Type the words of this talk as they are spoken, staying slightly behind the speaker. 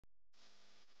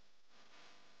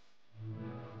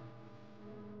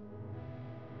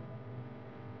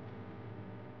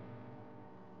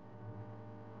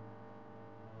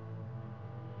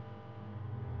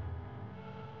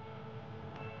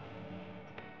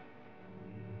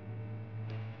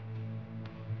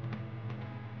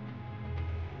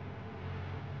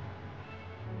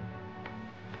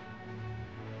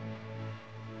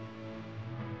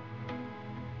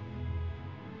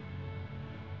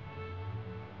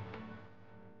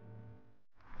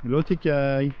Hello,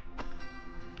 Tikay.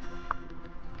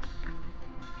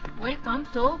 Welcome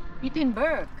to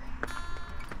Wittenberg.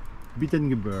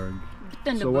 Wittenberg.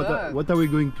 So Wittenberg. what are we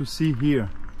going to see here?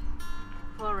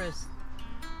 Forest.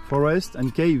 Forest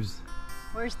and caves.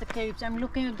 Where's the caves? I'm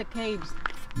looking at the caves.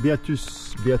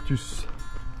 Beatus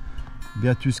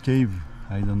Cave.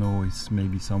 I don't know, it's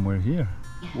maybe somewhere here.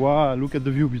 Wow, look at the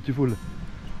view, beautiful.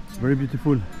 Very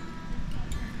beautiful.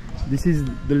 This is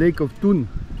the Lake of Thun.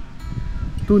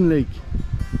 Thun Lake.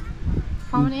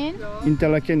 Found in?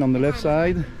 Interlaken on the left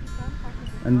side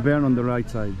and Bern on the right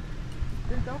side.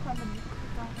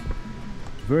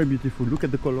 Very beautiful. Look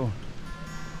at the color.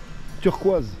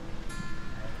 Turquoise.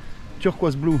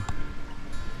 Turquoise blue.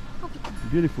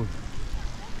 Beautiful.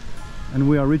 And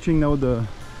we are reaching now the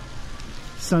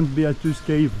Saint Beatus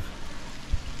Cave.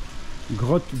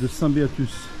 Grotte de Saint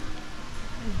Beatus.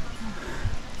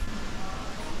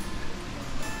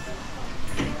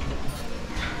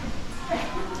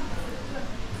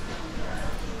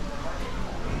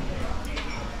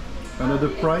 Another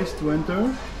price to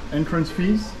enter, entrance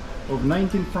fees of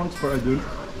 19 francs per adult.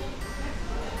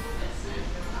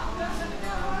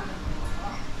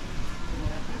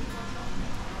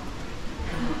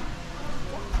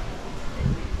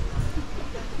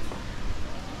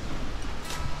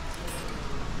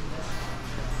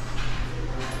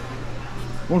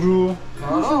 Bonjour.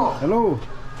 Hello. Hello.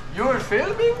 You're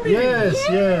filming me? Yes,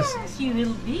 yes. You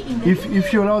will be in the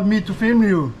If you allowed me to film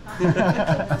you.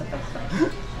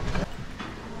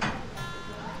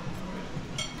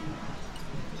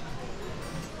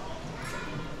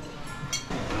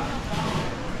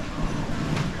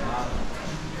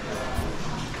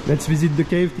 Let's visit the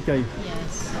cave, Tikay.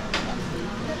 Yes.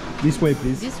 This way,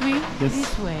 please. This way? Yes.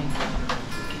 This way.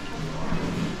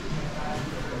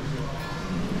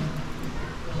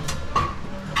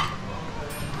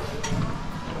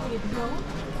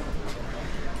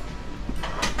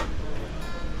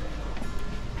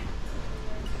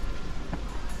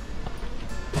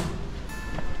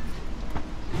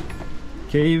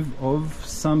 Cave of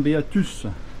Saint Beatus.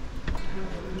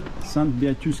 Saint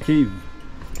Beatus Cave.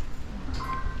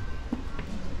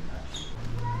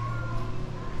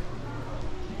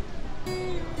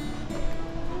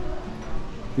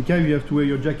 The cave, you have to wear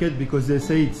your jacket because they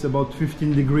say it's about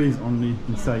 15 degrees only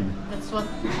inside.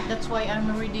 That's why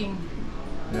I'm reading.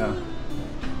 Yeah.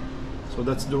 So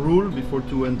that's the rule before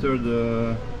to enter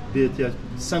the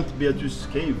Saint Beatus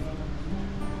Cave.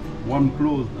 Warm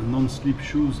clothes and non-slip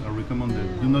shoes are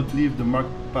recommended. Do not leave the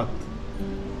marked path.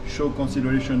 Show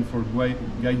consideration for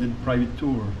guided private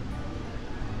tour.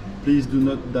 Please do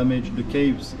not damage the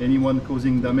caves. Anyone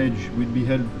causing damage will be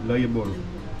held liable.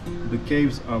 The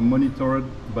caves are monitored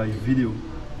by video.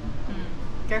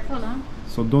 Careful, huh?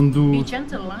 So don't Be do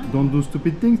gentle, huh? don't do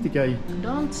stupid things, Tikay.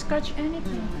 Don't scratch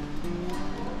anything.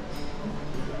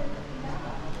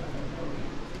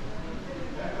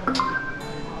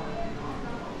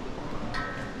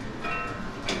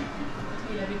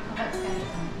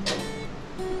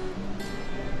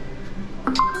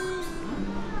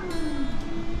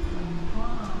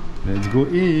 Let's go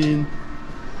in.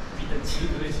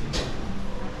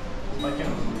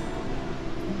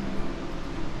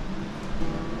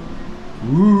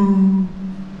 Woo.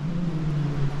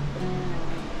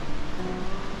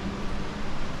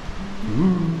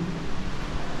 Woo.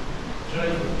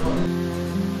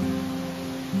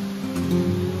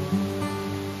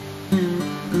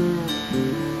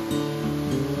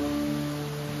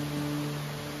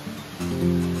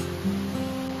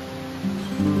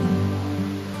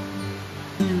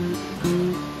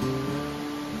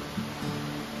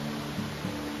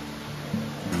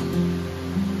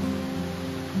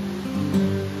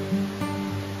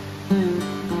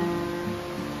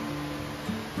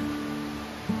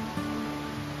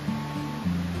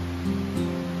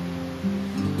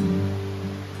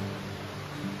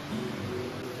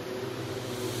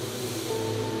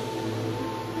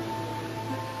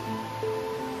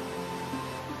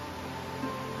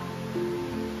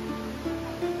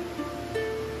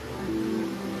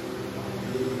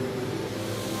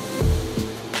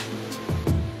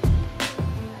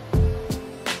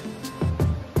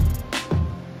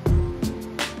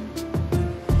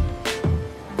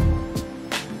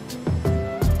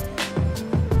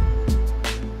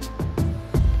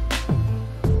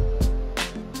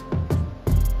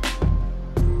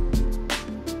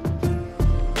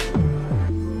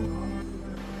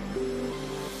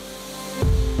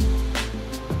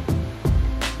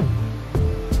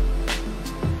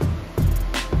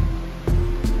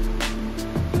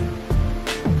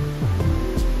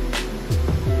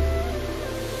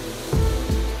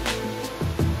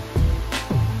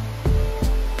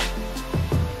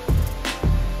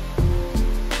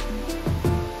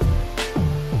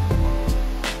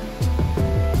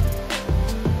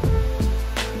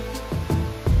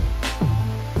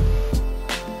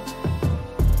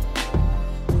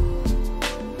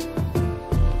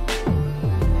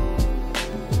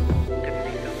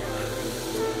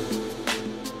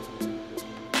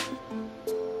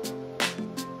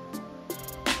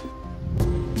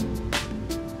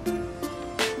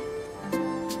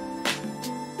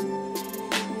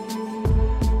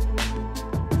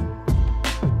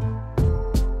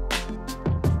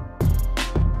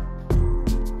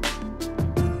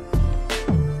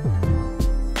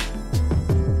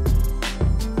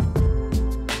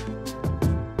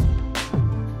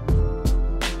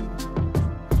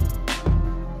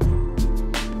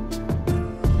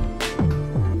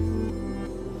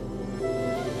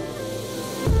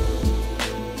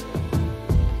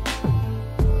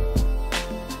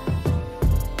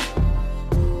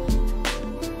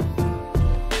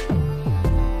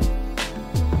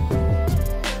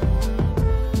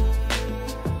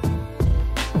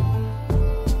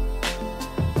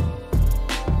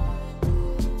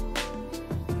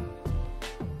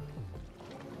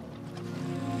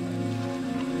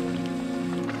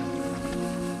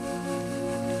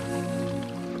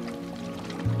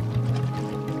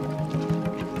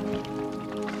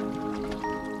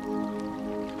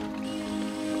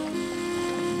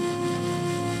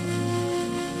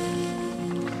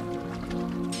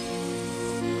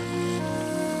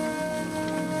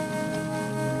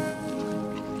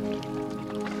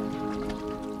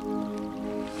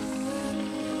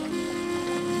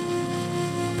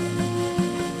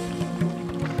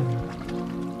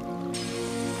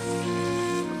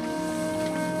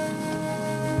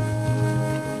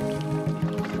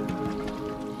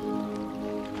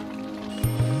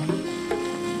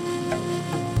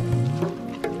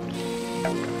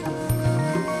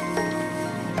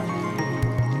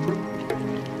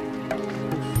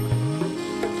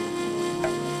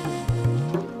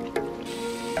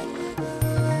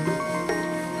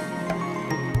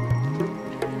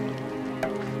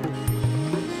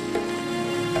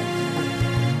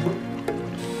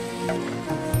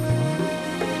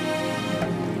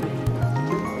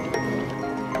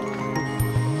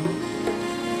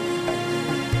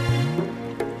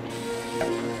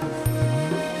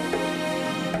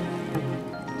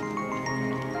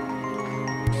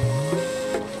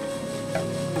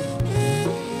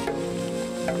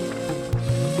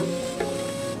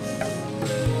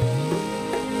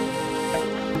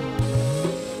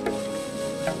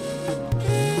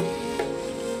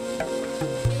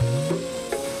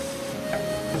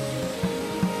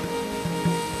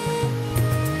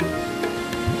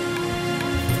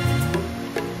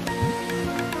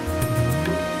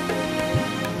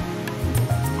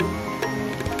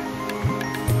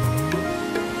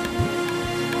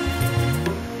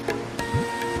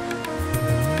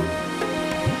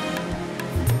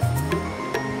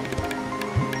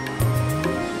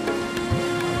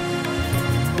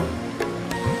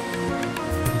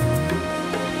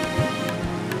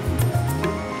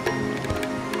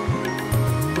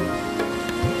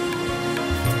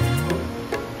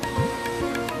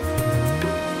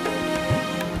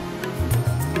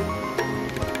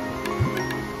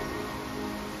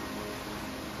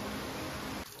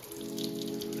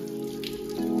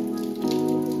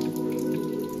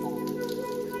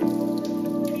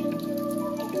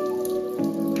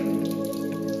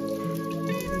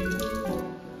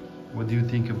 do you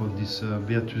think about this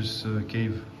Beatus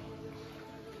cave?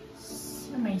 It's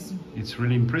amazing. It's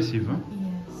really impressive, huh?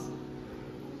 Yes.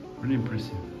 Really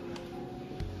impressive.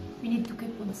 We need to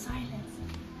keep on silence.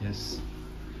 Yes.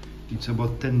 It's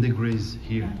about 10 degrees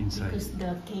here Yeah, inside. because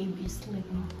the cave is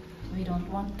sleeping. We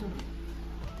don't want to.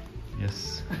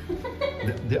 Yes.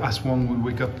 The Aswang will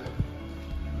wake up.